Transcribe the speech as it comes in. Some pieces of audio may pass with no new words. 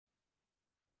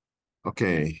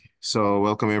Okay,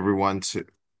 welcome everyone to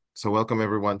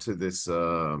this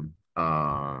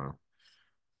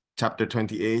chapter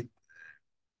 28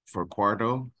 for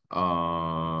Quarto.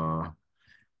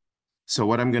 So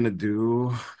what I'm gonna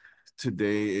do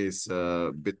today is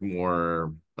a bit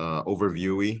more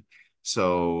overviewy.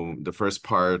 So the first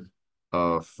part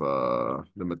of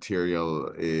the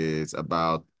material is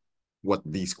about what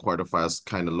these Quarto files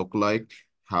kind of look like.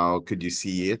 How could you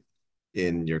see it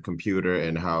in your computer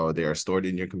and how they are stored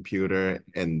in your computer,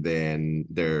 and then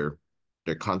their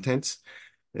contents.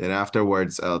 And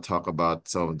afterwards, I'll talk about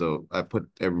I put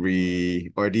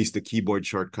or at least the keyboard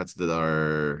shortcuts that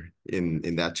are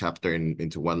in that chapter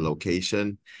into one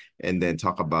location, and then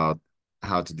talk about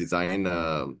how to design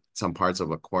some parts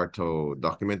of a Quarto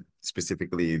document,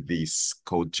 specifically these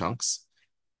code chunks.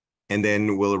 And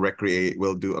then we'll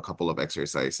do a couple of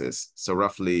exercises. So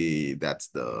roughly that's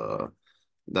the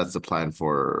plan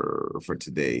for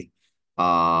today.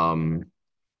 Um,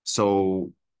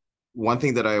 so one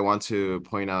thing that I want to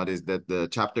point out is that the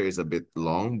chapter is a bit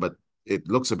long, but it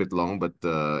looks a bit long, but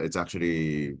it's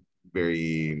actually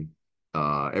very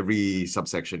every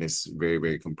subsection is very,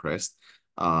 very compressed.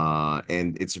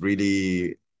 And it's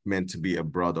really meant to be a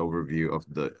broad overview of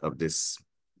this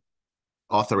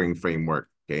authoring framework.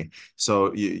 Okay,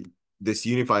 so this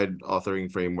unified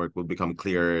authoring framework will become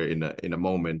clearer in a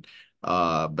moment.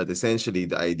 But essentially,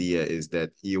 the idea is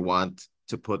that you want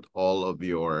to put all of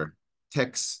your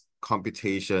text,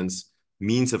 computations,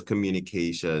 means of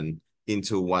communication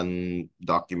into one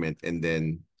document, and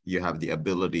then you have the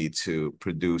ability to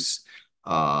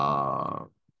uh,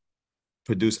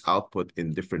 produce output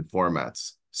in different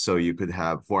formats. So you could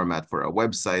have format for a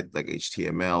website like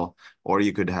HTML, or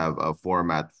you could have a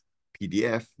format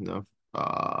PDF,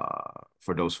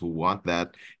 for those who want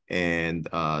that, and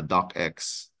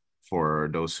docx for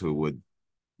those who would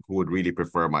really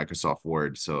prefer Microsoft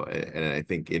Word. So, and I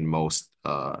think in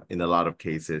a lot of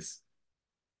cases,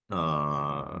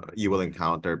 you will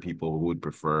encounter people who would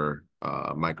prefer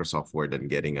Microsoft Word than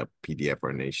getting a PDF or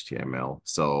an HTML.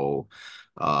 So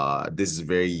this is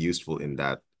very useful in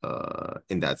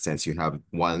that sense. You have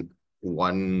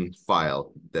one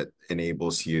file that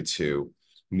enables you to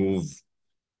move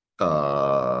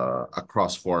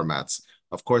across formats.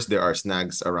 Of course, there are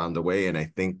snags around the way, and I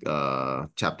think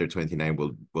chapter 29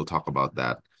 will talk about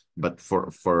that. But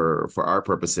for our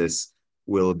purposes,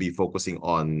 we'll be focusing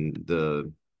on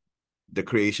the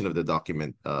creation of the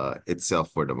document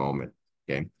itself for the moment.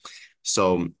 Okay,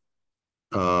 so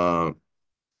uh,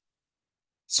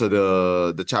 so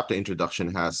the chapter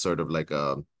introduction has sort of like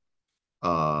a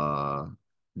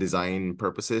design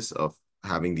purposes of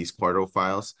having these Quarto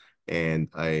files, and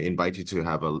I invite you to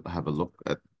have a look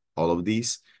at all of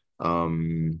these.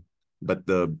 But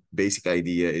the basic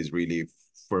idea is really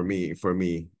for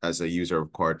me as a user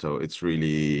of Quarto, it's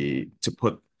really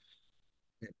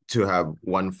to have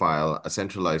one file, a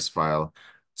centralized file,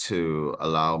 to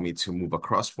allow me to move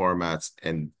across formats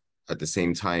and at the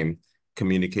same time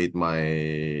communicate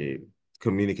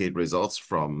results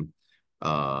from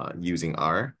using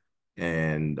R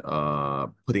and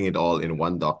putting it all in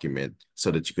one document so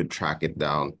that you could track it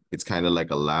down. It's kind of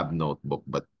like a lab notebook,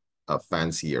 but a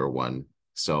fancier one.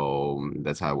 So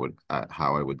that's how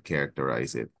I would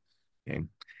characterize it. Okay,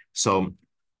 so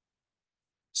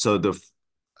so the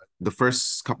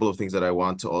first couple of things that I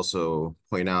want to also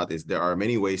point out is there are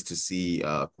many ways to see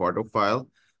a Quarto file.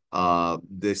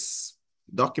 This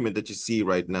document that you see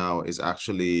right now is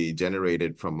actually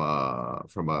generated from a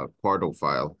Quarto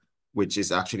file, which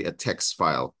is actually a text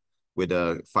file with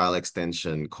a file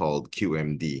extension called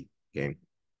QMD. Okay,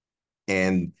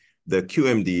 and the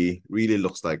QMD really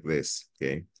looks like this.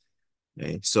 Okay,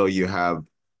 so you have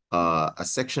a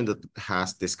section that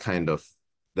has this kind of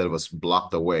that was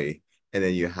blocked away, and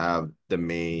then you have the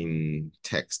main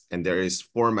text, and there is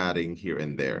formatting here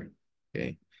and there.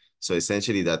 Okay, so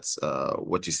essentially that's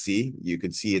what you see. You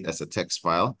could see it as a text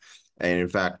file, and in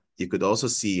fact, you could also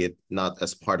see it not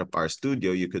as part of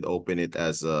RStudio. You could open it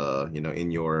as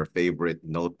in your favorite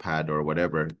notepad or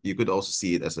whatever. You could also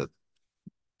see it as a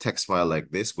text file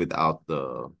like this without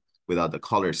the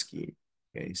color scheme.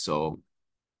 Okay, so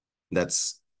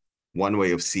that's one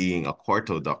way of seeing a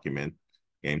Quarto document.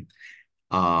 Okay.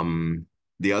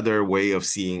 The other way of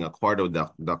seeing a Quarto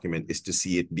document is to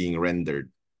see it being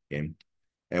rendered. Okay.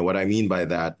 And what I mean by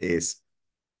that is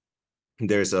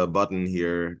there's a button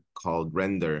here called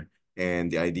render, and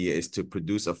the idea is to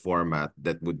produce a format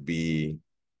that would be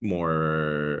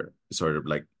more sort of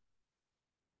like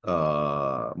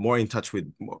more in touch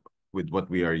with what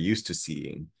we are used to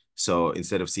seeing. So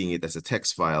instead of seeing it as a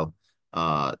text file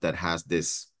that has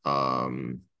this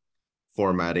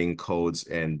formatting codes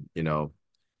and,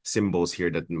 symbols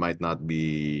here that might not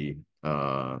be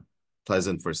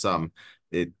pleasant for some,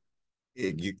 it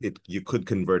you could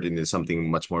convert it into something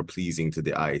much more pleasing to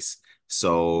the eyes.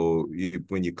 So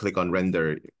when you click on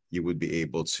render, you would be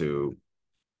able to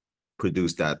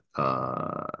produce that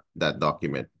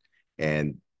document,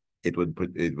 and it would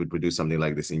produce something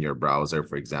like this in your browser,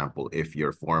 for example, if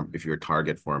your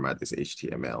target format is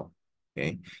HTML.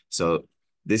 Okay, so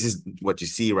this is what you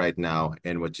see right now,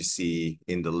 and what you see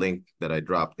in the link that I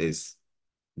dropped is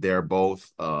they're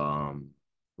both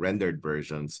rendered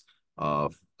versions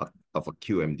of a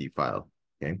QMD file.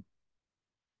 Okay.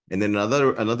 And then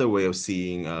another way of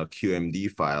seeing a QMD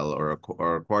file or a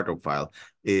Quarto file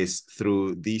is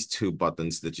through these two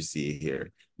buttons that you see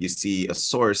here. You see a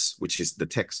source, which is the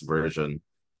text version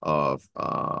of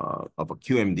a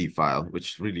QMD file,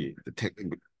 which really the text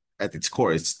at its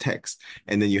core is text.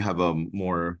 And then you have a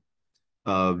more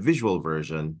visual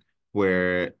version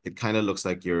where it kind of looks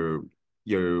like you're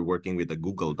working with a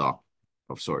Google Doc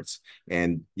of sorts.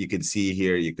 And you can see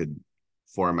here you could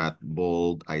format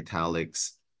bold,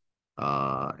 italics,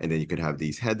 and then you could have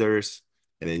these headers,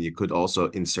 and then you could also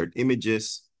insert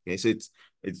images. Okay, so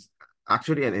it's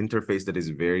actually an interface that is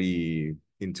very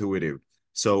intuitive.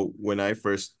 So when I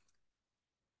first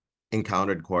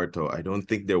encountered Quarto, I don't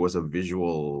think there was a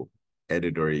visual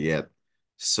editor yet.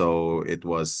 So it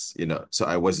was, so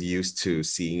I was used to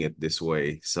seeing it this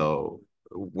way. So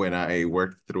when I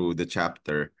worked through the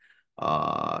chapter,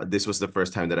 this was the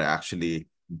first time that I actually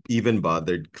even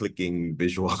bothered clicking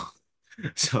visual.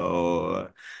 So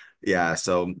yeah,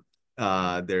 so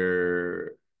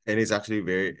there and it's actually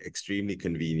very extremely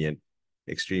convenient.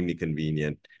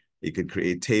 You could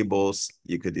create tables,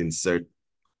 you could insert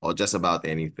or just about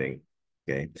anything.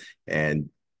 Okay. And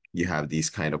you have these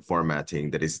kind of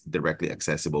formatting that is directly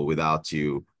accessible without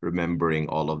you remembering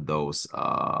all of those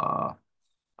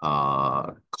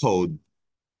code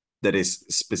that is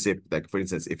specific. Like for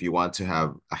instance, if you want to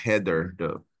have a header,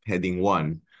 the heading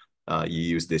one, you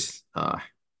use this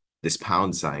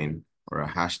pound sign or a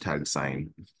hashtag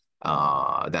sign.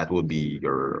 That will be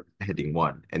your heading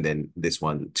one. And then this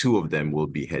one, two of them will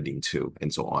be heading two,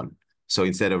 and so on. So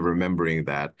instead of remembering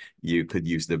that, you could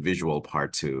use the visual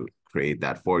part to create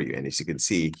that for you. And as you can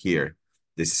see here,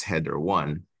 this is header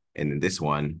one. And then this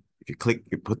one, if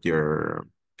you put your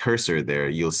cursor there,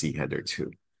 you'll see header two.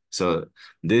 So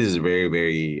this is very,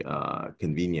 very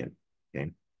convenient.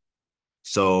 Okay.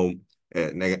 So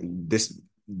this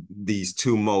these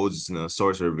two modes,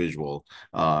 source or visual,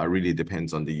 really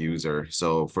depends on the user.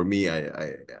 So for me,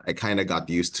 I kind of got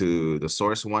used to the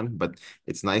source one, but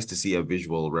it's nice to see a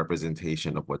visual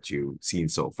representation of what you've seen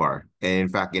so far. And in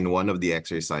fact, in one of the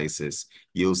exercises,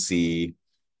 you'll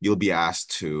be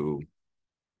asked to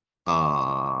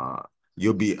uh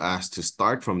you'll be asked to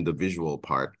start from the visual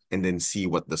part and then see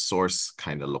what the source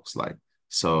kind of looks like.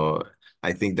 So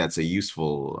I think that's a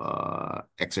useful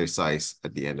exercise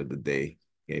at the end of the day.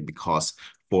 Okay, because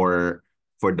for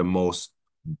for the most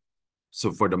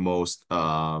for the most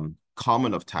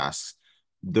common of tasks,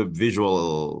 the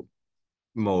visual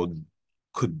mode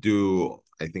could do,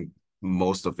 I think,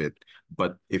 most of it.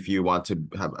 But if you want to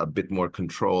have a bit more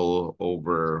control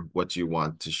over what you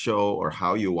want to show or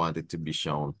how you want it to be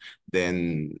shown,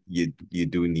 then you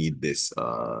do need this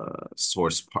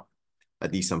source part,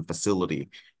 at least some facility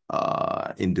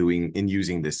in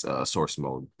using this source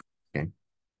mode. Okay.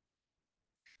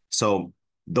 So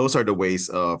those are the ways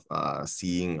of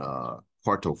seeing a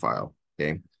Quarto file.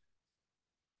 Okay.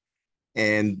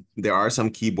 And there are some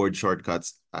keyboard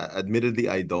shortcuts. Admittedly,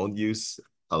 I don't use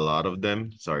a lot of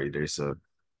them. Sorry, there's a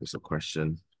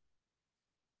question.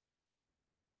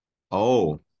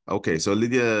 Oh, okay. So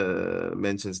Lydia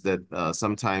mentions that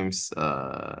sometimes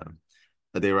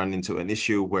they run into an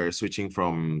issue where switching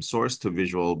from source to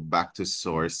visual back to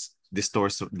source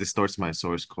distorts my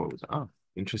source code. Oh,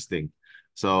 interesting.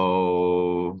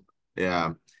 So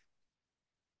yeah,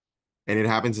 and it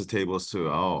happens to tables too.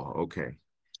 Oh, okay.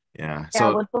 Yeah. Yeah,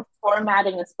 So with the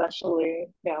formatting especially.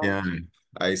 Yeah. yeah,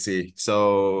 I see.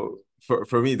 So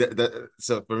for me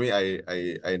so for me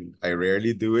I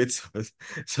rarely do it.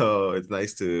 So it's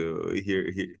nice to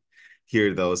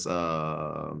hear those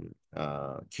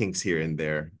kinks here and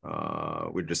there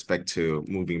with respect to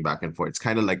moving back and forth. It's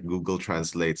kind of like Google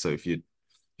Translate. So if you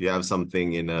have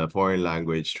something in a foreign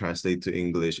language, translate to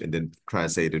English and then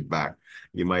translate it back,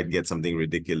 you might get something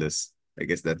ridiculous. I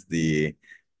guess that's the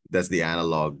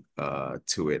analog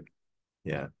to it.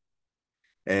 Yeah.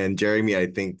 And Jeremy, I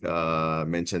think,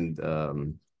 mentioned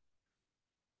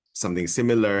something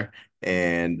similar.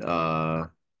 And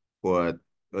what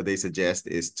what they suggest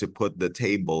is to put the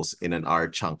tables in an R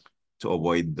chunk. to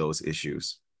avoid those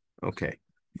issues. Okay.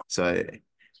 So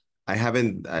I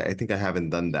think I haven't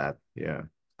done that. Yeah.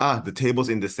 The tables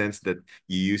in the sense that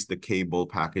you use the cable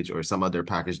package or some other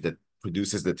package that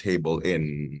produces the table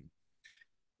in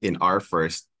R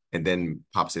first and then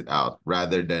pops it out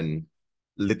rather than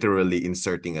literally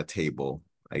inserting a table.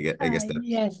 Yes, I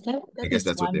that guess is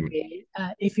that's what they one mean.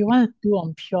 way. If you want to do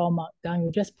on pure Markdown,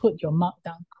 you just put your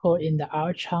Markdown code in the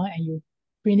R chunk and you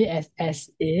print it as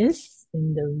is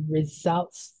in the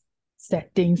results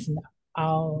settings in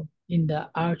the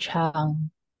R chunk.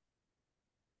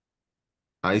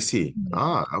 I see.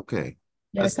 Yeah, Okay.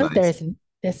 yeah, That's because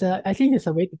nice. I think there's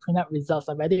a way to print out results.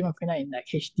 I rather even print out in like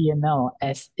HTML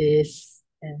as is,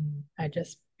 and I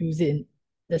just use it in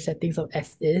the settings of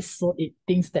as is, so it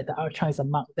thinks that the R chunk is a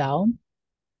Markdown.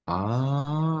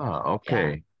 Yeah.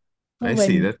 Okay. So I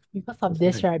see. because of That's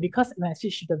this, nice. right, because when I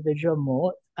switch to the visual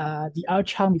mode, the R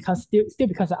chunk becomes still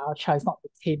becomes an R chunk. It's not the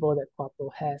table that Quarto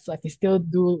has. So I can still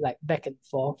do like back and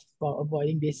forth for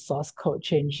avoiding this source code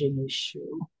changing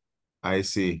issue. I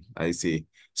see. I see.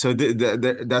 So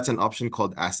that's an option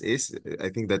called as is. I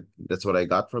think that's what I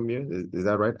got from you. Is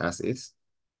that right? As is?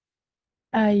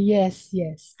 Yes,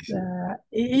 yes. I see.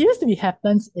 It used to be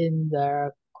happens in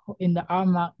the R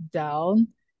Markdown.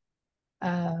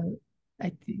 I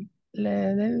think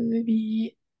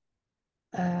maybe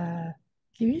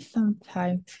give me some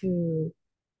time to.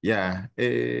 Yeah,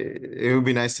 it would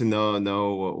be nice to know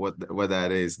what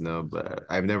that is. No, but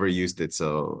I've never used it,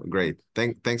 so great.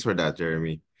 Thanks for that,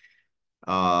 Jeremy.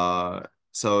 Uh,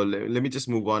 so let me just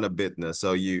move on a bit now.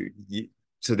 So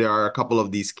so there are a couple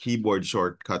of these keyboard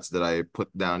shortcuts that I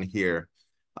put down here.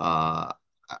 Uh,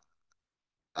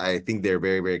 I think they're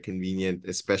very convenient,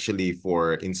 especially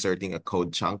for inserting a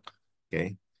code chunk.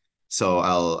 Okay, so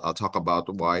I'll talk about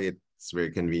why it's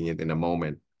very convenient in a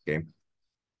moment. Okay,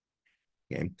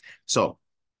 okay. So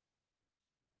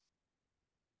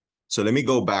so let me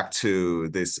go back to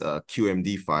this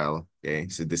QMD file. Okay,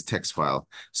 so this text file.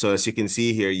 So as you can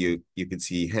see here, you could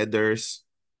see headers,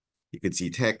 you could see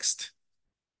text,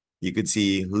 you could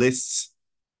see lists,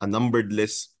 a numbered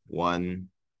list, 1,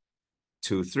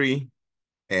 2, 3,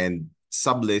 and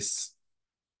sublists.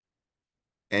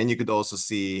 And you could also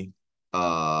see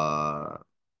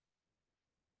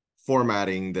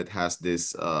formatting that has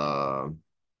this I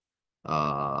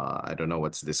don't know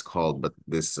what's this called, but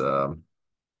this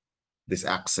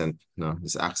accent, no,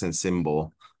 this accent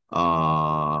symbol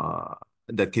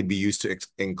that could be used to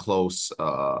enclose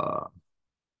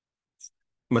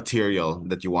material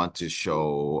that you want to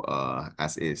show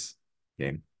as is.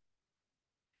 Okay.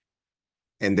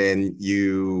 And then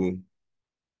you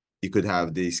could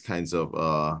have these kinds of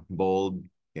bold,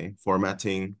 okay,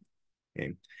 formatting,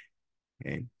 okay,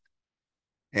 okay.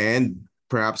 And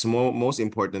perhaps most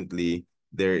importantly,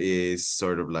 there is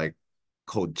sort of like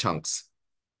code chunks.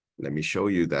 Let me show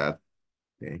you that,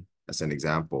 okay, as an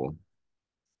example.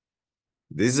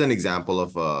 This is an example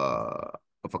of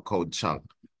a code chunk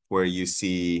where you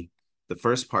see the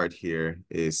first part here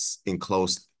is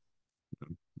enclosed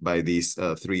by these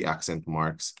three accent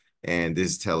marks, and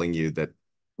this is telling you that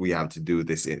we have to do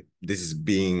this this is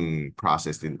being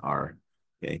processed in R.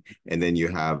 Okay, and then you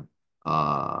have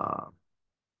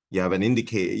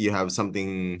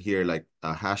something here like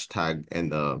a hashtag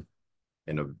and a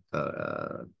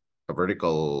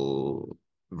vertical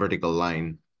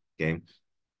line. Okay,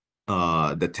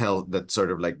 that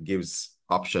sort of like gives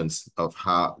options of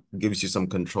how gives you some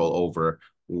control over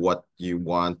what you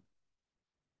want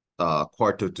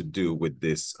Quarto to do with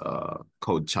this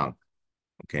code chunk.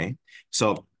 Okay,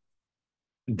 so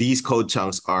these code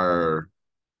chunks are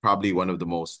probably one of the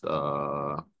most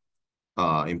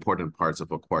important parts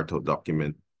of a Quarto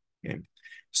document. Okay,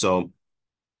 so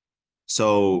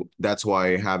so that's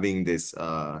why having this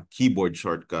keyboard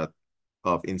shortcut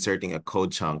of inserting a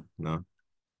code chunk, no,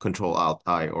 Control Alt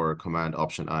I or Command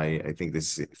Option I think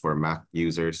this is for Mac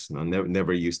users. No,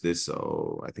 never use this,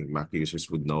 so I think Mac users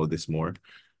would know this more.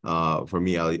 For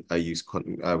me, I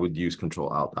would use Control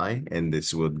Alt I, and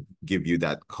this would give you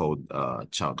that code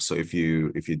chunk. So if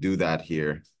you do that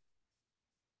here,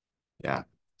 yeah.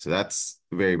 So that's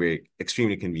very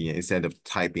extremely convenient instead of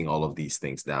typing all of these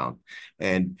things down.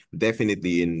 And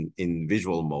definitely in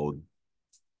visual mode,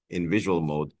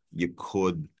 you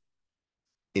could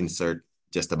insert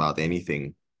just about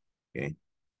anything. Okay.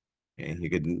 And you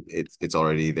could it's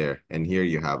already there. And here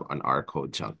you have an R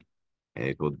code chunk and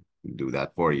it will do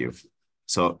that for you.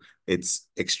 So it's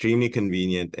extremely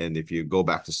convenient. And if you go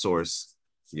back to source,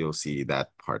 you'll see that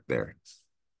part there.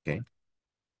 Okay.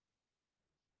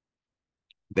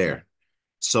 There.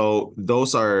 So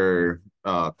those are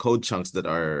code chunks that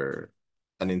are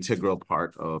an integral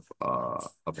part of a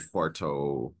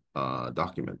Quarto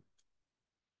document.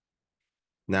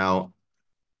 Now,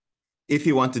 if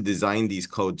you want to design these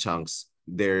code chunks,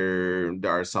 there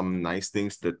are some nice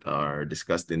things that are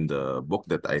discussed in the book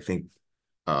that I think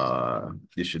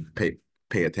you should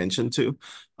pay attention to.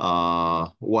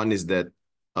 One is that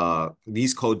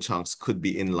these code chunks could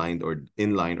be inlined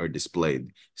or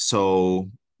displayed. So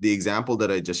the example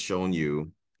that I just shown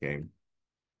you, okay,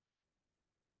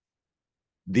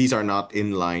 these are not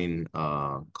inline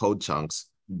code chunks.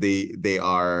 They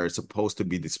are supposed to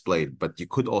be displayed, but you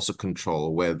could also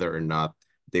control whether or not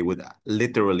they would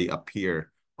literally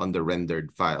appear on the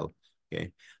rendered file.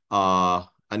 Okay.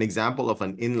 An example of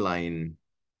an inline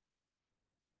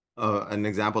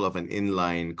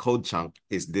code chunk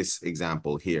is this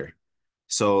example here.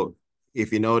 So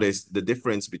if you notice the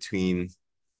difference between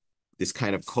this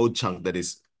kind of code chunk that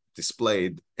is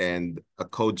displayed and a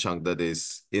code chunk that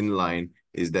is inline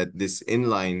is that this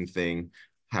inline thing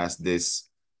has this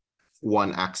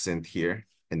one accent here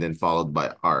and then followed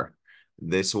by R.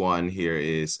 This one here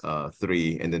is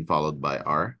 3 and then followed by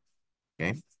R.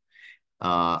 Okay.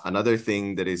 Another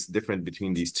thing that is different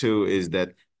between these two is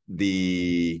that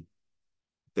the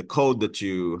code that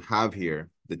you have here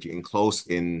that you enclose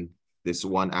in this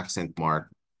one accent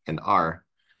mark and R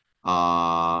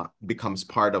becomes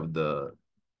part of the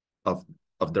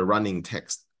running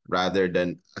text rather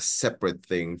than a separate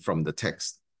thing from the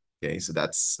text. Okay, so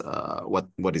that's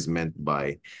what is meant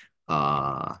by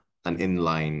an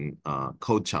inline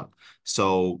code chunk.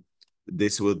 So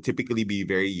this will typically be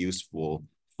very useful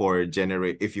for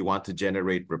if you want to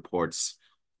generate reports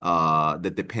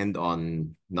that depend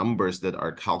on numbers that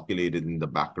are calculated in the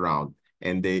background,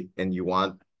 and you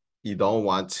don't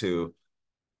want to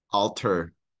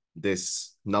alter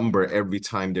this number every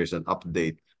time there's an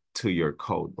update to your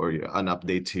code or an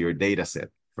update to your data set,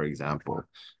 for example.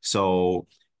 So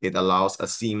it allows a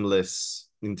seamless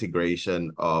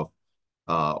integration of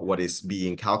what is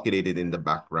being calculated in the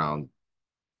background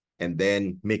and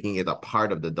then making it a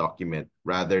part of the document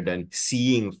rather than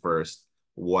seeing first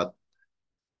what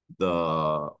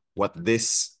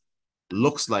this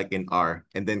looks like in R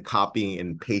and then copying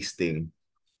and pasting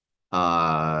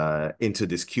into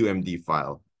this QMD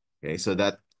file. Okay, so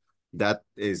that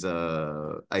is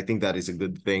I think that is a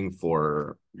good thing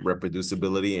for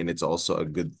reproducibility, and it's also a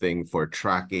good thing for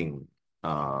tracking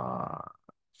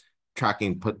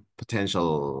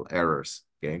potential errors.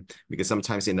 Okay, because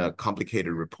sometimes in a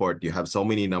complicated report you have so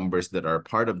many numbers that are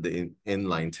part of the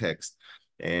inline text,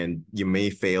 and you may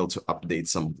fail to update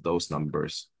some of those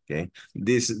numbers. Okay,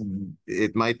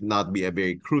 it might not be a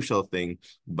very crucial thing,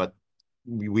 but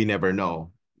we never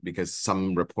know, because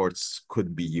some reports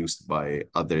could be used by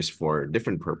others for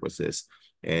different purposes,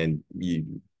 and we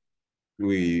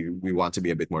want to be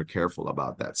a bit more careful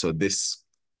about that. So this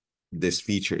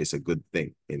feature is a good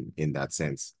thing in that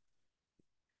sense.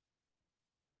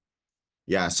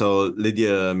 Yeah, so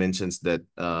Lydia mentions that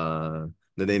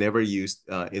they never used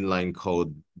inline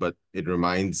code, but it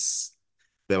reminds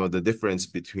them of the difference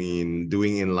between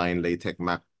doing inline LaTeX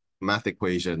math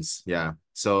equations. Yeah,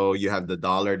 so you have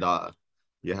the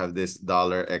you have this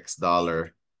 $x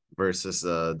versus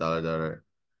 $$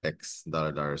 x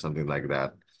 $$ something like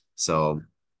that. So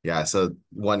yeah, so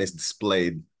one is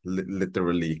displayed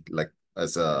literally like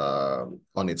as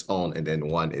on its own, and then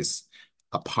one is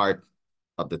a part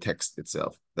of the text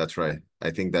itself. That's right.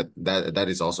 I think that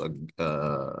is also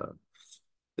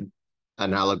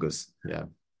analogous. Yeah.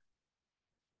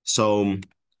 So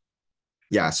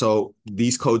yeah, so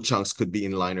these code chunks could be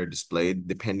inline or displayed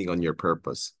depending on your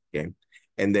purpose. Okay.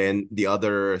 And then the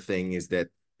other thing is that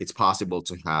it's possible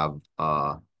to have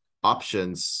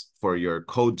options for your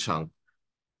code chunk,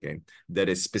 okay, that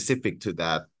is specific to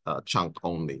that chunk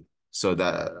only. So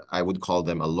that I would call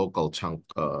them a local chunk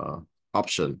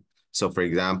option. So for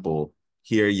example,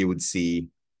 here you would see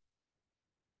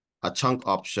a chunk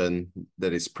option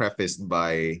that is prefaced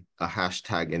by a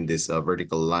hashtag in this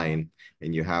vertical line,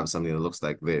 and you have something that looks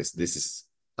like this. This is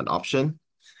an option.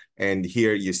 And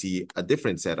here you see a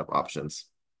different set of options.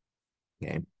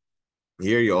 Okay.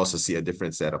 Here you also see a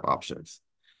different set of options.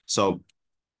 So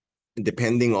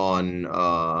depending on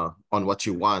what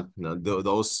you want, you know,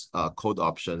 those code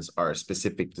options are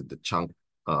specific to the chunk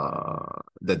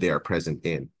that they are present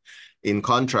in. In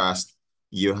contrast,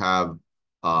 you have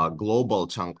global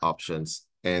chunk options,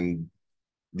 and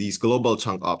these global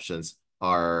chunk options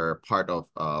are part of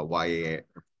YA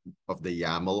of the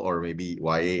YAML, or maybe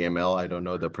YAML. I don't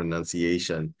know the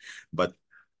pronunciation, but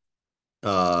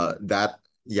that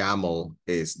YAML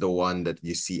is the one that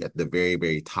you see at the very,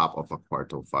 very top of a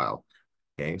Quarto file.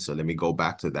 Okay, so let me go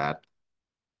back to that.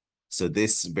 So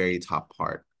this very top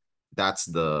part, that's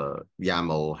the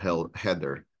YAML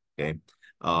header, okay?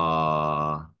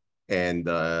 And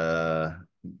the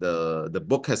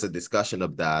book has a discussion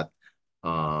of that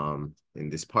in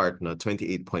this part, no,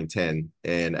 28.10,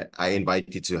 and I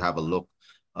invite you to have a look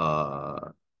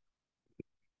at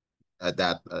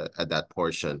that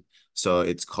portion. So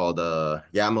it's called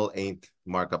YAML ain't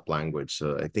markup language.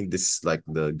 So I think this is like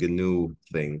the GNU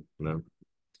thing, you know,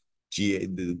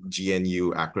 the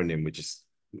GNU acronym, which is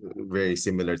very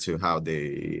similar to how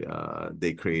they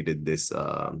created this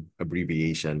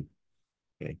abbreviation.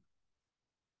 Okay,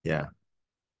 yeah.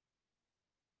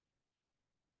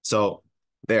 So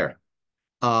there.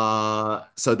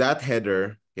 So that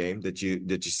header, okay, that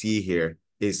you see here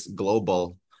is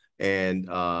global, and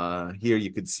here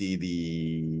you could see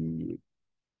the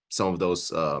some of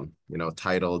those you know,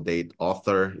 title, date,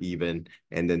 author, even,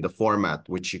 and then the format,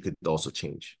 which you could also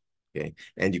change. Okay,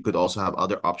 and you could also have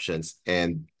other options,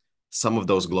 and some of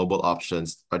those global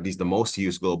options, or at least the most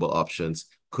used global options,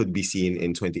 could be seen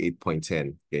in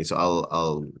 28.10. Okay, so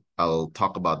I'll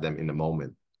talk about them in a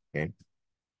moment. Okay,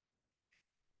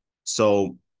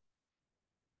 so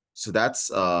that's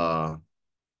the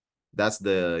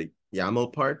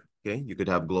YAML part. Okay, you could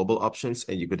have global options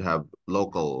and you could have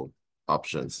local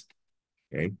options.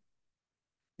 Okay,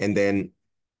 and then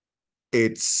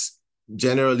it's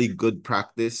generally good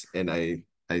practice, and I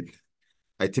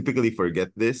typically forget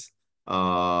this,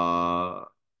 but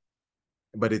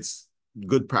it's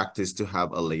good practice to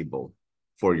have a label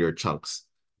for your chunks,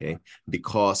 okay?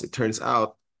 Because it turns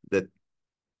out that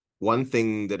one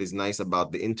thing that is nice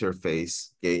about the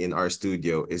interface, okay, in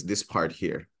RStudio is this part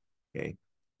here, okay?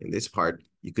 In this part,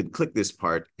 you could click this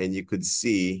part and you could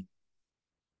see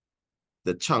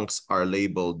the chunks are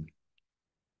labeled,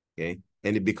 okay?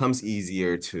 And it becomes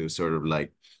easier to sort of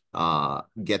like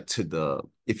get to the,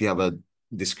 if you have a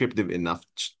descriptive enough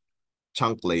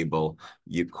chunk label,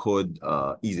 you could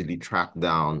easily track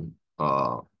down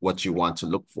what you want to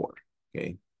look for,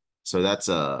 okay? So that's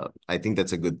I think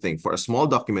that's a good thing. For a small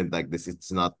document like this,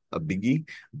 it's not a biggie,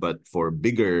 but for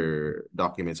bigger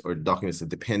documents or documents that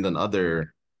depend on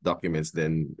other documents,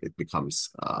 then it becomes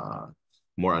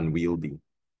more unwieldy,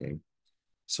 okay?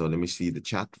 So let me see the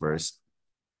chat first.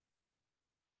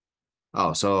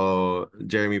 Oh, so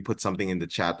Jeremy put something in the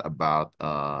chat about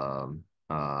uh,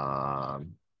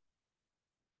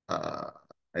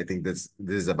 I think this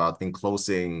is about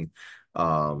enclosing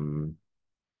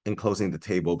the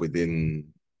table within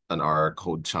an R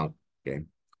code chunk. Okay,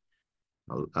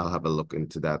 I'll have a look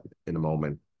into that in a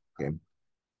moment. Okay,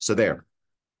 so there.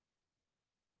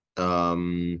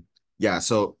 Yeah,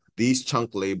 so these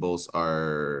chunk labels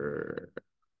are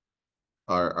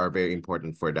very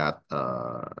important for that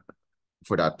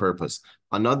purpose.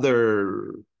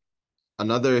 Another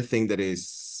thing that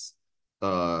is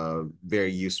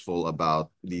very useful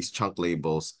about these chunk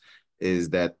labels is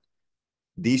that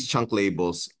these chunk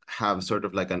labels have sort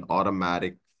of like an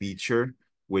automatic feature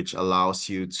which allows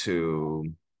you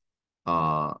to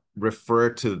refer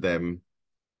to them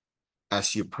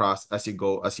as you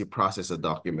process a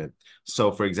document.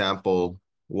 So for example,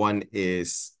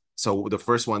 the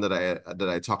first one that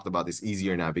I talked about is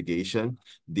easier navigation.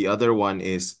 The other one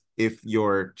is if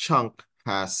your chunk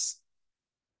has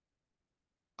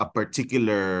a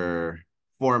particular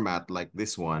format like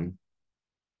this one,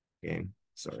 okay,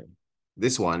 sorry,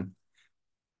 this one,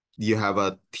 you have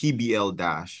a TBL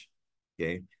dash,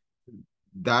 okay,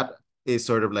 that is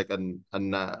sort of like a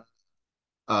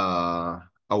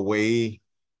way,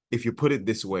 if you put it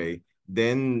this way,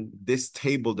 then this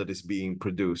table that is being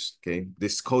produced, okay,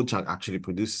 this code chunk actually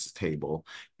produces a table,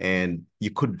 and you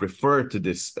could refer to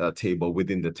this table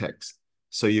within the text.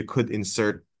 So you could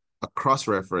insert a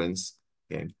cross-reference,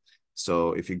 okay.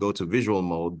 So if you go to visual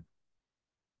mode,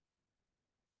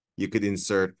 you could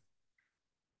insert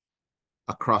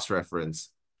a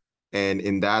cross-reference, and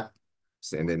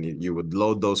then you would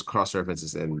load those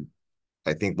cross-references, and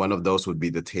I think one of those would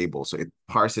be the table. So it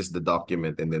parses the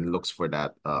document and then looks for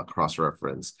that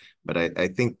cross-reference. But I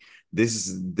think this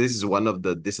is one of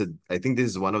the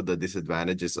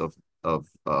disadvantages of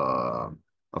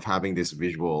having this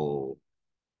visual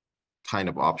kind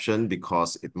of option,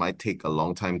 because it might take a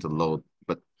long time to load.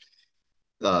 But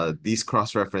these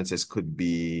cross-references could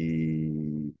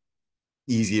be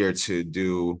easier to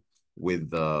do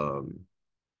with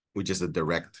just a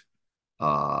direct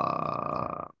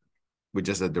uh with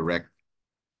just a direct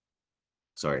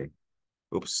sorry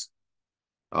oops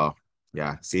oh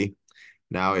yeah, see,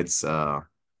 now it's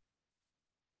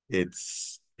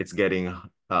getting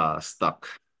stuck.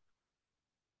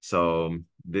 So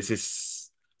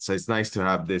it's nice to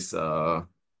have this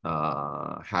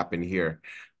happen here.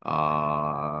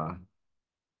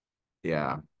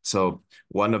 Yeah. So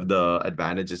one of the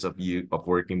advantages of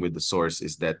working with the source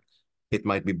is that it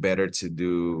might be better to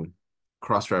do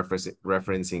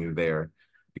referencing there,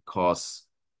 because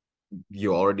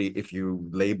you already, if you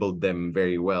labeled them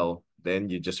very well, then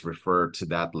you just refer to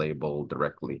that label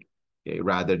directly, okay,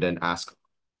 rather than ask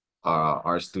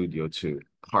RStudio to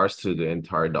parse through the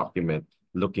entire document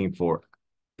looking for,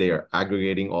 they are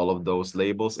aggregating all of those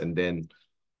labels and then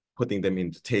putting them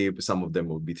into table. Some of them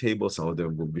will be tables, some of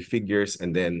them will be figures,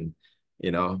 and then, you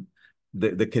know,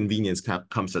 the convenience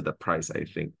comes at the price, I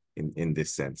think, in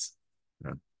this sense.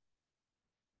 Yeah.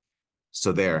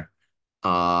 So there,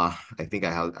 I think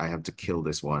I have to kill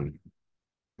this one.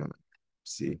 Let's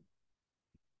see,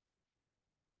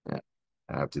 yeah,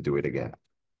 I have to do it again.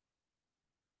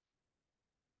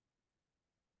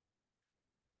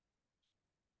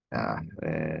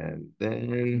 And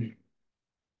then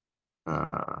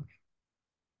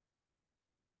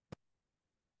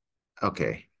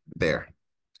okay, there.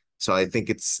 So I think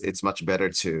it's much better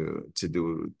to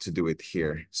do it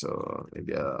here. So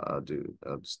maybe I'll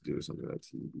just do something like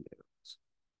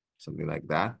something like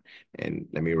that. And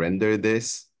let me render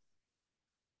this,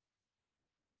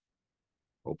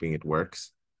 hoping it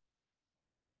works.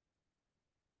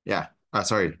 Yeah.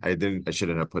 Sorry, I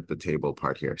shouldn't have put the table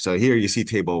part here. So here you see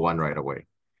table 1 right away.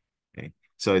 Okay.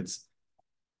 So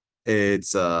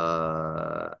it's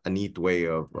a neat way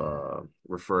of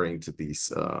referring to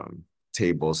these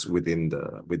tables within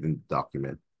the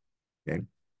document. Okay.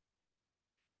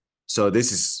 So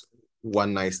this is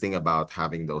one nice thing about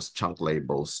having those chunk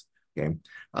labels. Okay.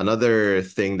 Another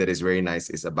thing that is very nice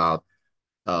is about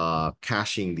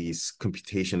caching these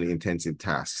computationally intensive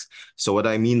tasks. So what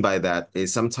I mean by that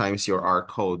is sometimes your R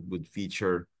code would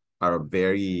feature a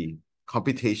very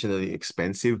computationally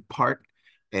expensive part.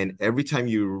 And every time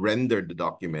you render the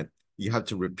document, you have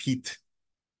to repeat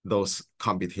those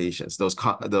computations,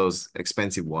 those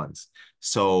expensive ones.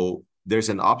 So there's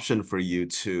an option for you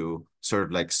to sort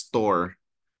of like store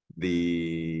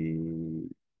the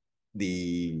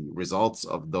results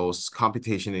of those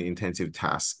computationally intensive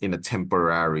tasks in a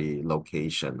temporary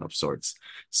location of sorts.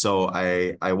 So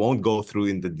I won't go through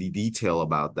in the detail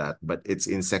about that, but it's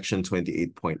in section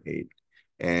 28.8.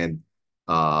 And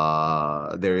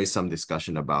there is some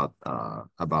discussion about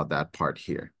that part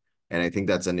here. And I think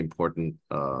that's an important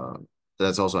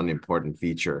that's also an important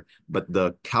feature. But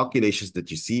the calculations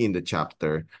that you see in the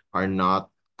chapter are not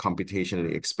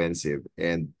computationally expensive.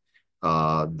 And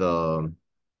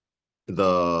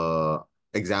the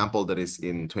example that is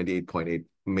in 28.8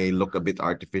 may look a bit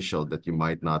artificial, that you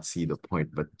might not see the point,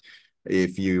 but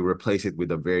if you replace it with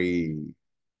a very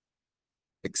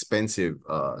expensive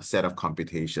set of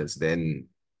computations, then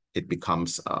it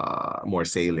becomes more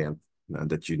salient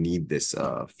that you need this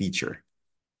feature.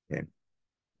 Okay.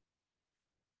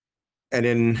 And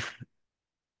then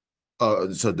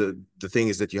so the thing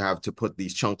is that you have to put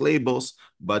these chunk labels,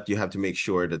 but you have to make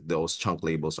sure that those chunk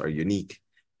labels are unique.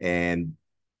 And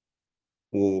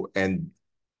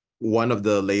one of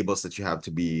the labels that you have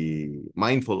to be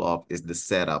mindful of is the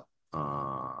setup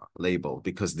label,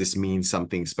 because this means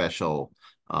something special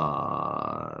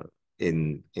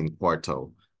in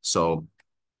Quarto. So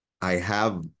I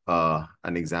have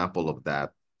an example of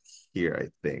that here, I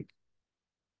think.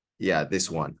 Yeah, this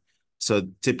one. So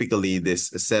typically this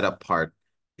setup part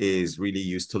is really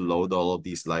used to load all of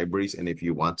these libraries. And if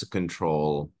you want to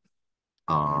control,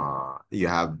 you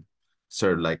have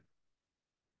sort of like,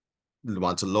 you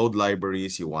want to load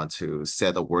libraries, you want to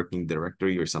set a working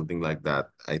directory or something like that,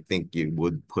 I think you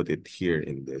would put it here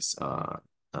in this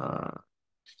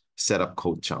setup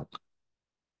code chunk.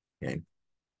 Okay.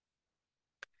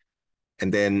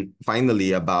 And then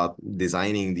finally, about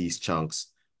designing these chunks,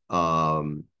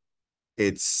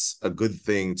 it's a good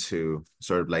thing to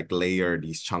sort of like layer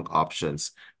these chunk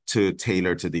options to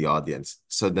tailor to the audience.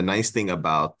 So the nice thing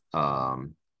about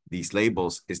these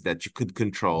labels is that you could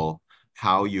control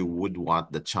how you would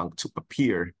want the chunk to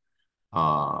appear,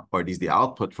 or at least the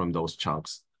output from those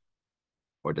chunks,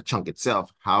 or the chunk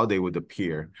itself, how they would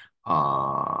appear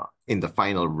in the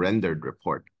final rendered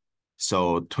report.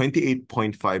 So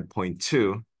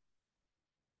 28.5.2,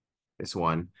 this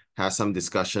one, has some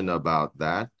discussion about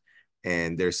that.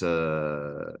 And there's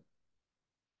a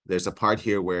part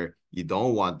here where you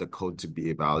don't want the code to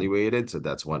be evaluated. So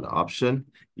that's one option.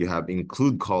 You have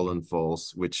include colon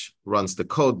false, which runs the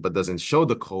code but doesn't show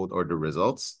the code or the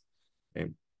results.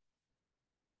 Okay.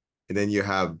 And then you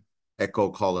have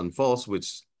echo colon false,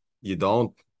 which you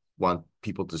don't want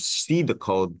people to see the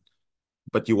code,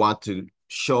 but you want to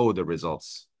show the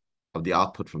results of the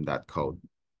output from that code.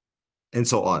 and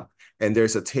so on. And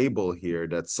there's a table here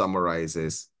that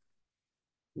summarizes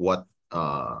what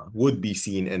would be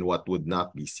seen and what would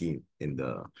not be seen in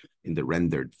the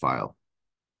rendered file.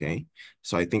 Okay,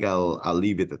 so I think I'll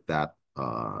leave it at that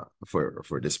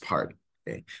for this part.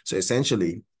 Okay, so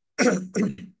essentially,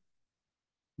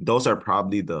 those are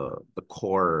probably the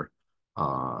core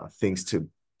things to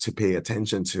pay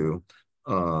attention to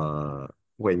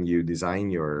when you design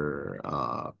your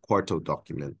Quarto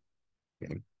document.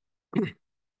 Okay.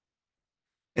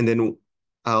 And then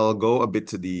I'll go a bit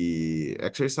to the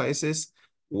exercises.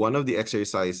 One of the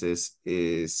exercises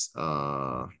is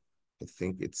I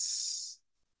think it's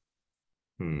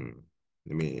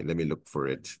let me look for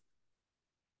it.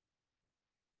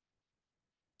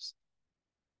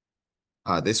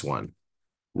 This one.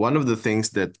 One of the things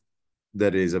that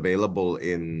is available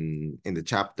in the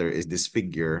chapter is this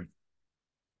figure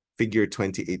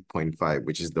 28.5,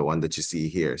 which is the one that you see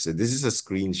here. So this is a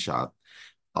screenshot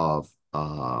of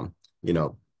you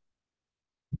know,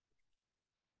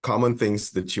 common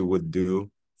things that you would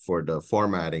do for the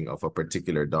formatting of a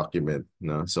particular document.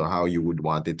 No? So how you would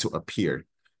want it to appear.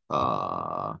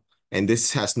 And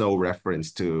this has no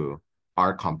reference to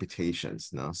our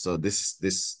computations. No? So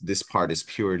this part is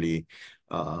purely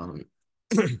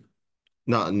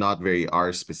not very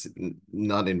R specific,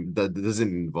 that doesn't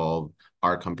involve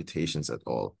R computations at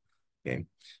all. Okay.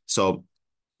 So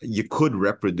you could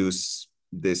reproduce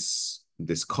this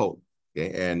code.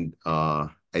 Okay. And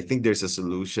I think there's a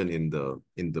solution in the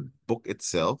book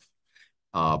itself.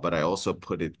 But I also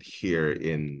put it here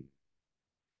in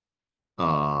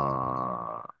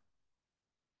a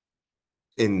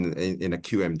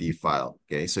QMD file.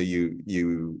 Okay, so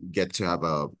you get to have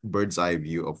a bird's eye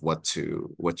view of what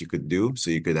you could do. So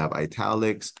you could have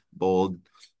italics, bold,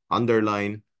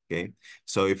 underline. Okay,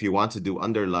 so if you want to do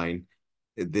underline,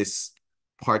 this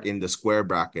part in the square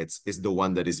brackets is the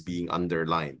one that is being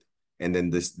underlined, and then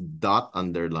this dot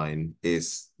underline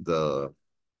is the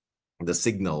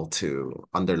signal to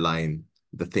underline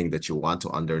the thing that you want to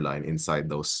underline inside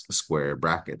those square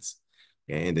brackets.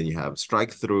 Okay, and then you have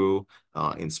strike through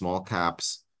in small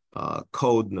caps,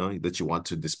 code that you want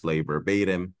to display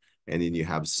verbatim, and then you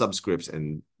have subscripts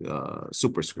and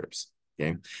superscripts.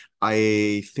 Okay,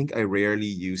 I think I rarely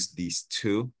use these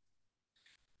two,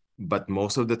 but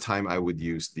most of the time I would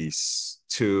use these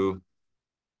two: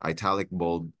 italic,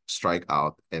 bold, strike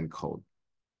out, and code.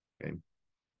 Okay.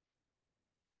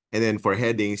 And then for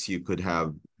headings, you could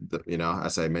have,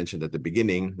 as I mentioned at the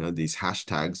beginning, these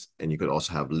hashtags, and you could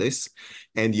also have lists.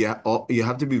 And you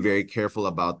have to be very careful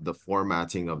about the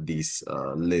formatting of these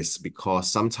lists,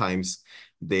 because sometimes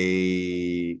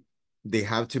they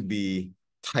have to be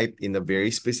typed in a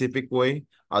very specific way.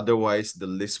 Otherwise, the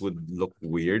list would look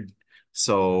weird.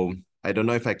 So I don't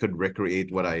know if I could recreate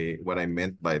what I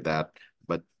meant by that,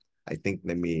 but I think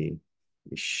let me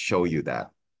show you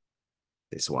that.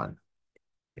 This one.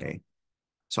 Okay,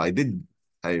 so I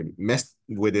messed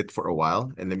with it for a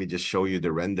while, and let me just show you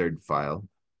the rendered file.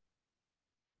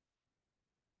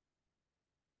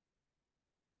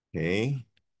 Okay,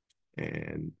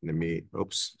 and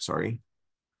oops, sorry.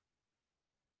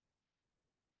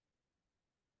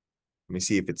 Let me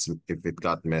see if it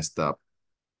got messed up.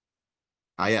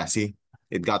 Yeah, see,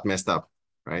 it got messed up,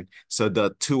 right? So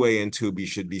the 2A and 2B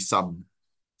should be a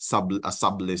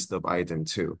sub list of item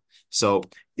 2. So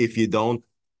if you don't,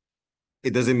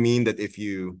 it doesn't mean that if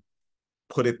you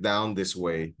put it down this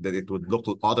way that it would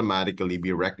automatically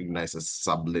be recognized as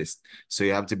sub list. So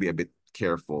you have to be a bit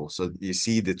careful. So you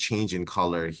see the change in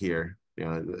color here.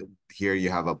 Here you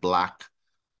have a black,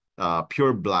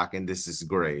 pure black, and this is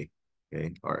gray.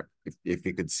 Okay, or if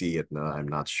you could see it, no, I'm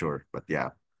not sure, but yeah.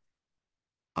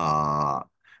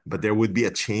 But there would be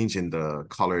a change in the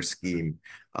color scheme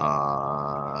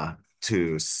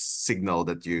to signal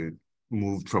that you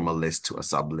moved from a list to a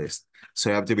sub list. So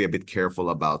you have to be a bit careful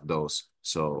about those.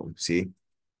 So see,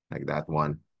 like that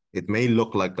one. It may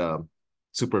look like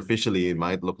superficially, it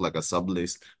might look like a sub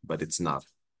list, but it's not.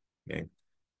 Okay.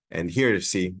 And here,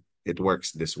 see, it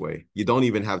works this way. You don't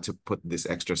even have to put this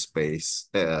extra space,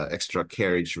 extra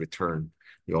carriage return.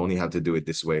 You only have to do it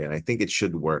this way. And I think it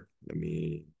should work. Let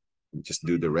me just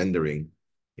do the rendering.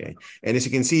 Okay. And as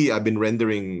you can see, I've been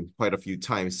rendering quite a few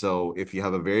times. So if you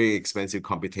have a very expensive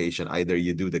computation, either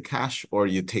you do the cache or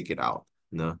you take it out.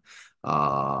 No.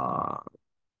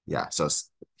 Yeah, so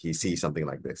you see something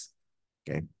like this.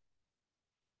 Okay.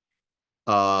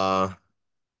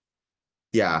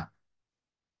 Yeah.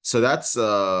 So that's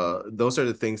those are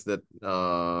the things that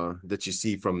you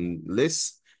see from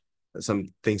lists, some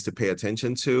things to pay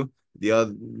attention to.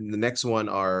 The next one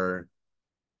are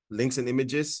links and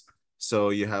images. So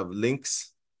you have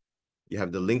links, you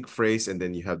have the link phrase, and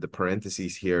then you have the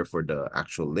parentheses here for the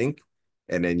actual link.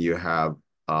 And then you have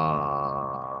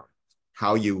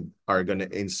how you are going to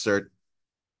insert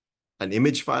an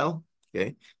image file.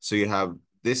 Okay, so you have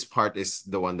this part is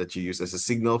the one that you use as a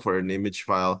signal for an image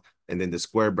file, and then the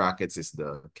square brackets is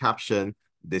the caption.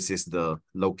 This is the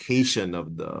location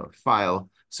of the file.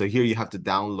 So here you have to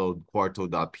download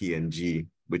quarto.png,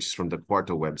 which is from the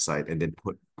Quarto website, and then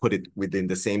put it within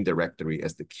the same directory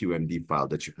as the QMD file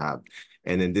that you have.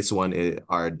 And then this one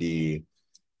are the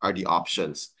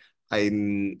options.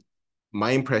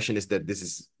 My impression is that this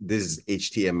is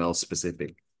HTML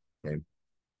specific. Okay,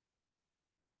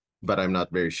 but I'm not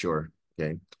very sure.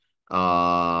 Okay.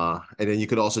 And then you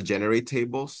could also generate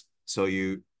tables. So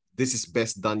this is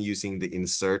best done using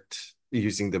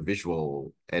using the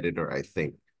visual editor, I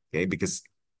think. Okay, because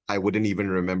I wouldn't even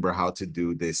remember how to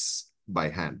do this by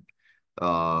hand.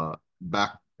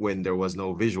 Back when there was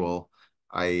no visual,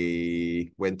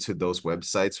 I went to those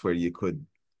websites where you could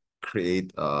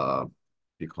create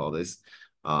you call this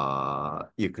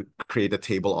you could create a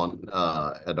table on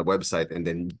at a website, and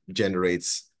then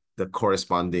generates the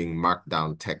corresponding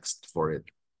markdown text for it,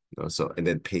 so and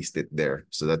then paste it there.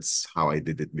 So that's how I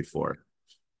did it before.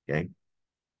 Okay,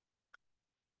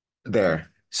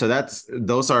 there. So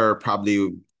those are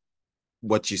probably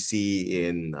what you see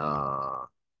in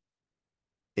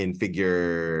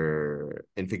figure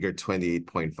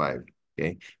 28.5.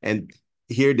 Okay, and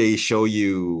here they show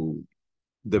you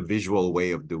the visual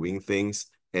way of doing things,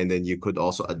 and then you could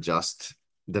also adjust.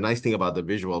 The nice thing about the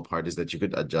visual part is that you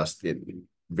could adjust it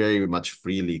very much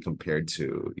freely compared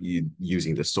to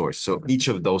using the source. So each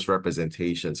of those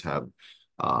representations have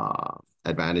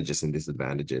advantages and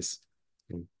disadvantages.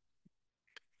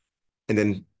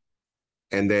 And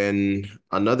then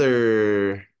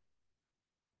another,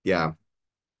 yeah,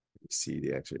 see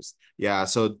the exercise. Yeah,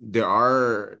 so there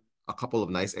are a couple of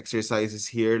nice exercises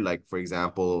here, like for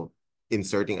example,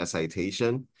 inserting a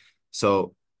citation.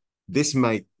 So this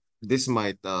might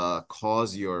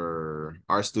cause your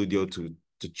RStudio to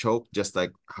choke, just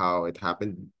like how it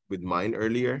happened with mine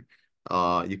earlier.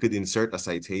 You could insert a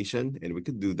citation, and we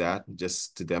could do that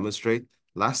just to demonstrate.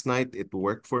 Last night it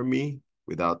worked for me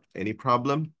without any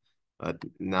problem. But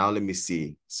now let me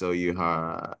see. So you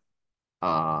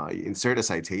insert a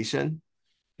citation,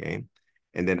 okay,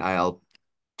 and then I'll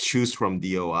choose from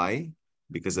DOI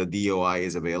because the DOI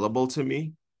is available to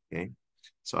me. Okay,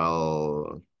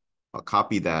 so I'll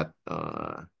copy that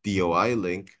DOI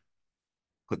link,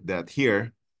 put that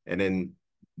here, and then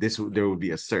there will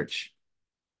be a search.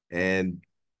 And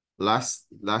last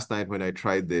night when I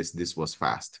tried this was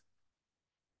fast.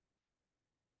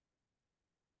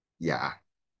 Yeah.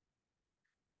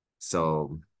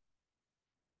 So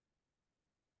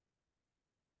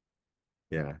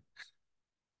yeah.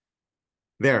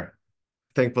 There.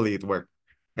 Thankfully it worked.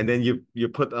 And then you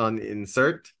put on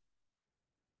insert,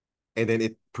 and then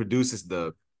it produces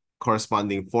the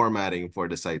corresponding formatting for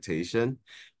the citation.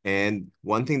 And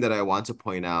one thing that I want to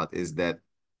point out is that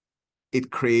it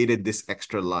created this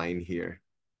extra line here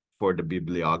for the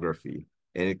bibliography,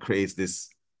 and it creates this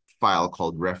file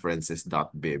called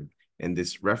references.bib. And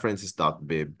this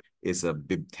references.bib is a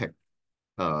bibtech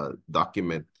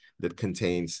document that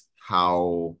contains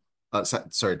how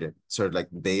sort of like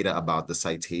data about the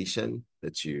citation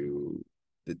that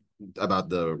about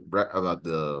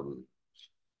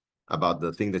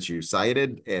the thing that you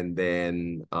cited, and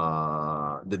then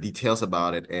the details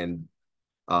about it, and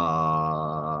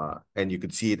you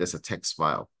could see it as a text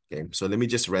file. Okay, so let me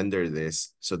just render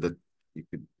this so that you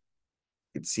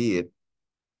could see it.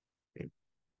 Okay.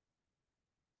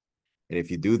 And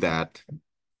if you do that,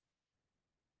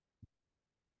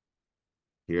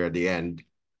 here at the end,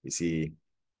 you see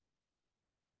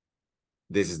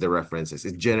this is the references.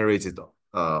 It generates it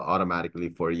automatically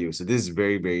for you. So this is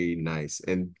very, very nice.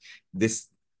 And this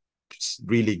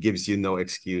really gives you no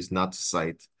excuse not to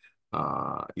cite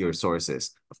your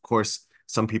sources. Of course,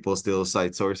 some people still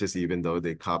cite sources even though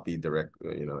they copy direct,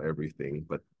 everything.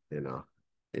 But,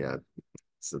 yeah.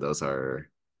 So those are,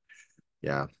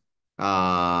 yeah.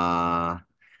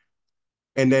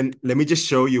 And then let me just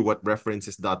show you what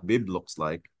references.bib looks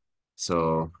like.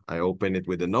 So I open it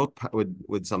with a notepad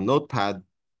with some notepad,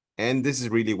 and this is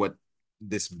really what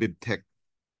this bibtech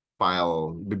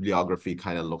file bibliography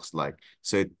kind of looks like.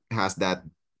 So it has that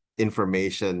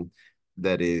information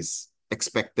that is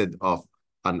expected of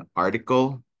an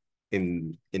article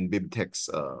in bibtech's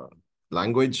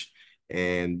language,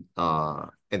 and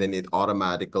then it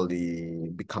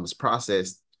automatically becomes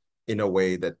processed in a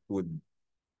way that would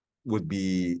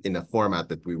be in a format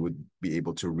that we would be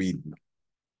able to read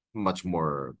much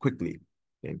more quickly.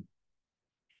 Okay.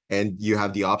 And you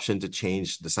have the option to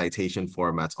change the citation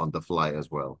formats on the fly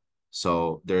as well.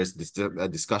 So there's a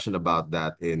discussion about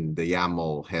that in the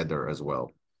YAML header as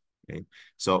well. Okay.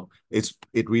 So it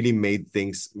really made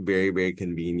things very, very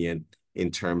convenient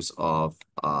in terms of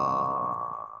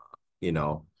you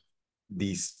know,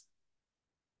 these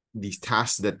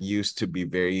tasks that used to be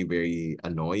very, very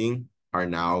annoying are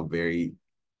now very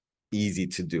easy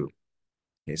to do.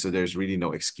 Okay, so there's really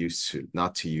no excuse to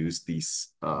not to use these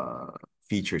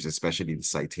features, especially the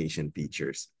citation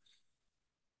features.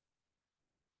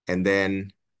 And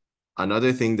then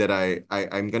another thing that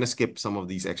I'm gonna skip some of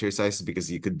these exercises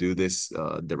because you could do this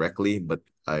directly, but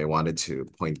I wanted to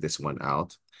point this one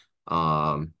out.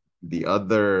 The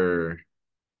other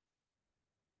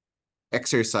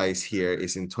exercise here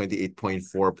is in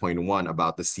 28.4.1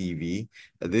 about the CV.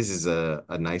 This is a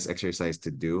nice exercise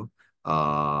to do.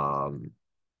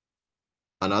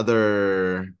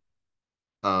 Another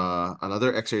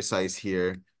exercise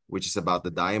here, which is about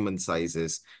the diamond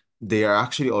sizes. They are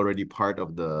actually already part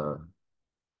of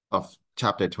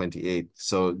chapter 28.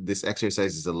 So this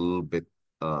exercise is a little bit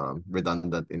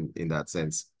redundant in that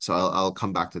sense. So I'll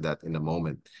come back to that in a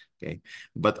moment. Okay.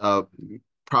 But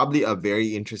probably a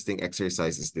very interesting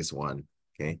exercise is this one.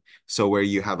 Okay. So where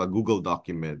you have a Google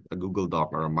document, a Google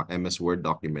Doc or a MS Word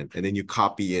document, and then you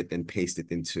copy it and paste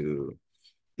it into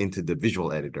the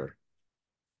visual editor.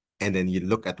 And then you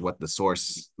look at what the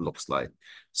source looks like.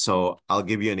 So I'll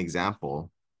give you an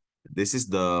example. This is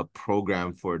the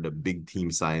program for the Big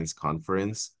Team Science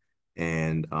Conference.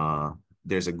 And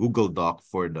there's a Google Doc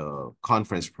for the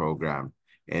conference program.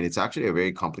 And it's actually a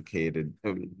very complicated,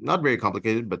 not very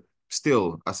complicated, but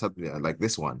still like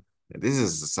this one. This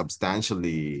is a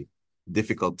substantially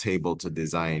difficult table to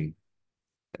design.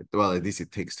 Well, at least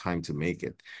it takes time to make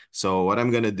it. So what I'm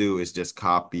going to do is just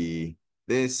copy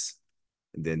this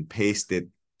and then paste it.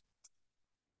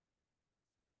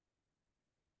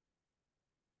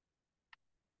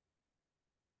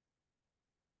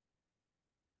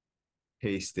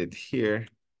 Paste it here,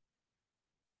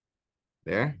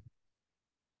 there,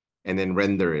 and then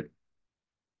render it.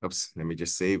 Oops, let me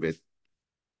just save it.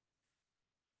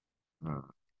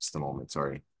 Just a moment,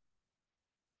 sorry.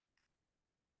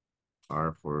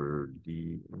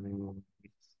 R4D.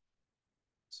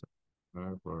 So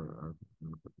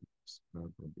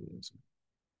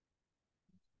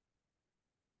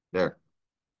there.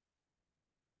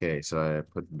 Okay, so I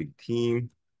put big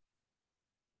team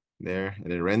there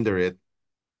and then render it.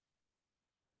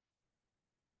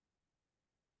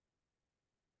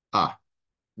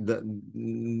 That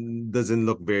doesn't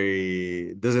look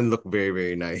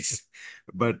very nice.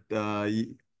 But I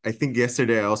think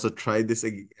yesterday I also tried this.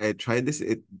 I tried this.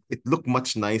 It looked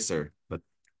much nicer, but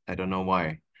I don't know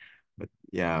why. But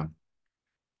yeah.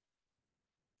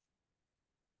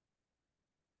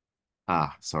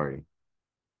 Sorry.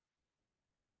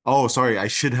 Oh, sorry. I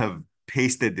should have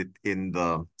pasted it in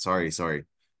the. Sorry.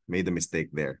 Made a mistake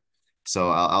there. So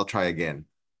I'll try again.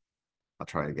 I'll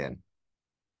try again.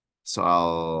 So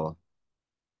I'll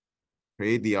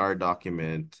create the R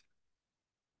document,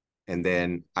 and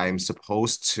then I'm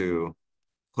supposed to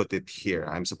put it here.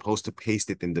 I'm supposed to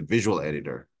paste it in the visual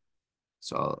editor.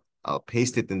 So I'll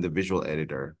paste it in the visual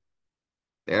editor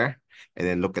there, and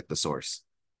then look at the source.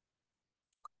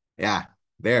 Yeah,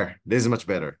 there. This is much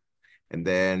better. And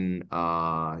then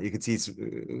you can see it's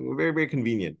very, very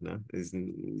convenient. No?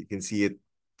 You can see it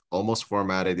almost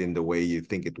formatted in the way you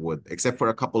think it would, except for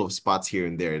a couple of spots here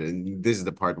and there. And this is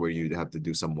the part where you have to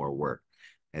do some more work.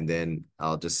 And then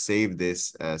I'll just save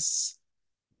this as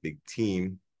big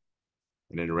team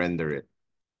and then render it.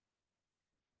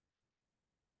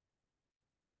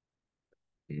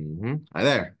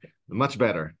 There, much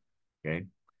better. Okay.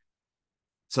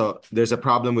 So there's a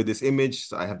problem with this image.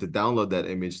 So I have to download that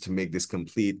image to make this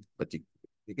complete. But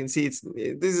you can see this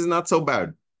is not so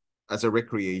bad as a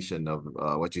recreation of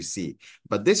what you see.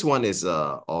 But this one is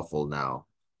awful now.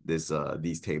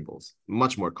 These tables,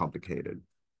 much more complicated.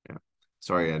 Yeah.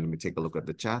 Sorry, and let me take a look at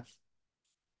the chat.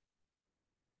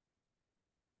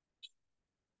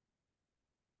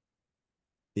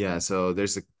 Yeah, so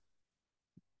there's a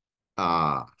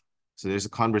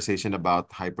conversation about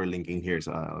hyperlinking here.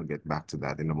 So I'll get back to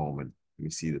that in a moment. Let me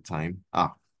see the time.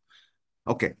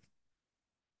 Okay.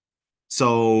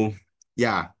 So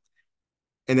yeah.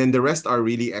 And then the rest are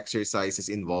really exercises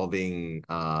involving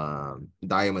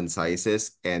diamond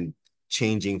sizes and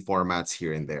changing formats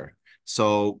here and there.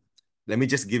 So let me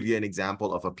just give you an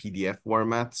example of a PDF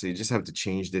format. So you just have to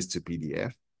change this to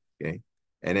PDF, okay?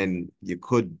 And then you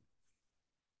could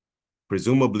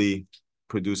presumably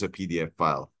produce a PDF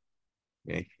file,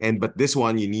 okay? But this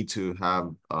one you need to have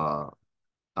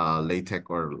LaTeX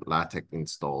or LaTeX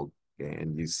installed, okay,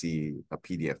 and you see a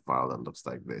PDF file that looks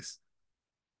like this.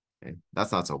 Okay,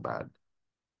 that's not so bad.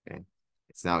 Okay,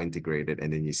 it's now integrated,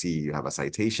 and then you see you have a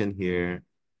citation here,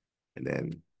 and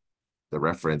then the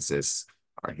references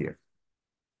are here.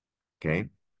 Okay.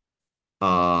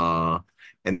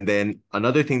 And then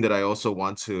another thing that I also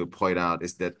want to point out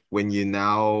is that when you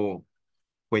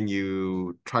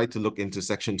try to look into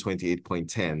section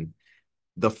 28.10,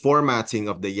 the formatting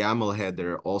of the YAML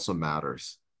header also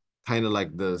matters. Kind of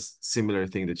like the similar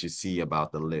thing that you see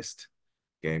about the list.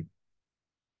 Okay.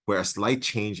 Where a slight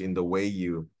change in the way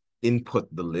you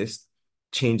input the list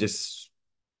changes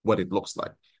what it looks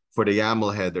like. For the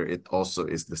YAML header, it also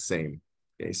is the same.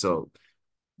 Okay, so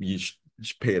you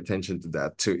should pay attention to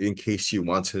that too, in case you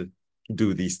want to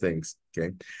do these things.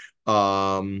 Okay.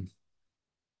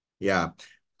 Yeah.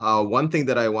 One thing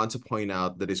that I want to point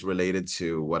out that is related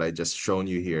to what I just shown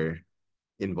you here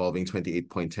involving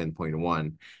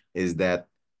 28.10.1 is that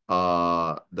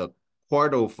the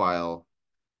Quarto file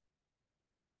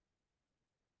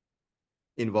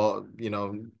involve,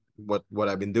 what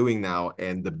I've been doing now,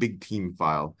 and the big team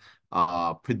file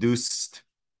produced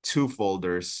two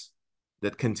folders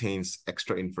that contains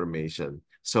extra information.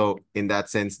 So in that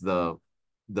sense,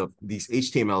 these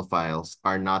HTML files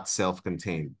are not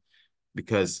self-contained,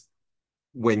 because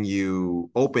when you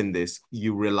open this,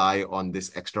 you rely on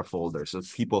this extra folder. So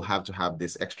people have to have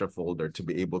this extra folder to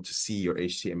be able to see your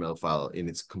HTML file in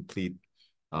its complete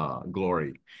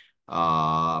glory.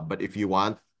 But if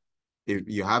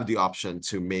you have the option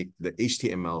to make the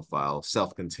HTML file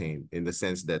self-contained, in the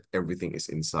sense that everything is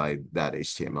inside that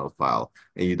HTML file,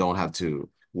 and you don't have to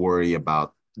worry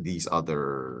about these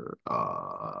other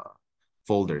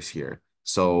folders here.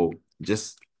 So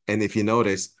and if you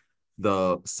notice,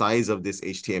 the size of this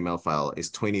HTML file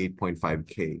is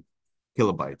 28.5K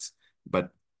kilobytes. But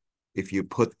if you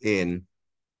put in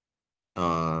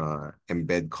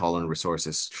embed colon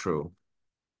resources true,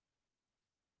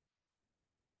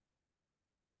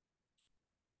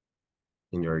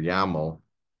 in your YAML,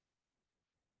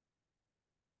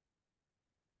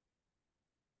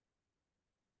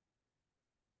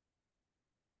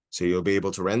 so you'll be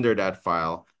able to render that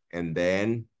file, and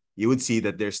then you would see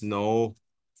that there's no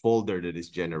folder that is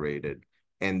generated.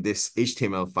 And this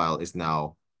HTML file is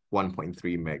now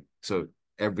 1.3 meg. So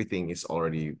everything is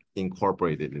already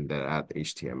incorporated in that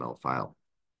HTML file.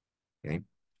 Okay,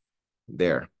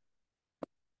 there.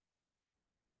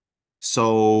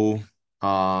 So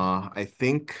I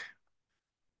think,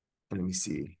 let me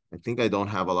see. I think I don't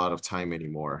have a lot of time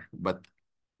anymore, but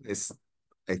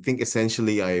I think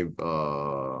essentially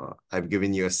I've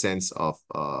given you a sense of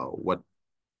what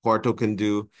Quarto can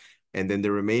do. And then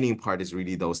the remaining part is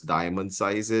really those diamond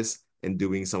sizes and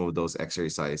doing some of those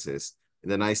exercises. And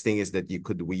the nice thing is that you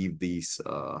could weave these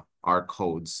R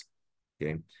codes,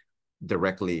 okay,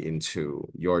 directly into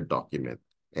your document.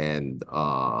 And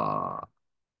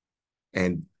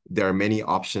there are many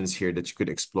options here that you could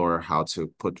explore: how to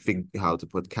put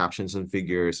captions on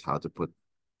figures, how to put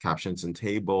captions in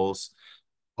tables.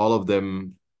 All of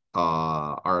them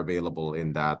are available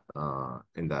in that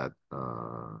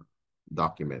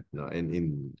document,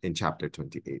 in chapter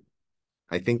 28.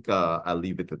 I think I'll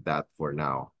leave it at that for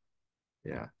now.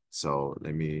 Yeah. So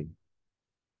let me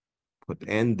put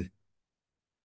end.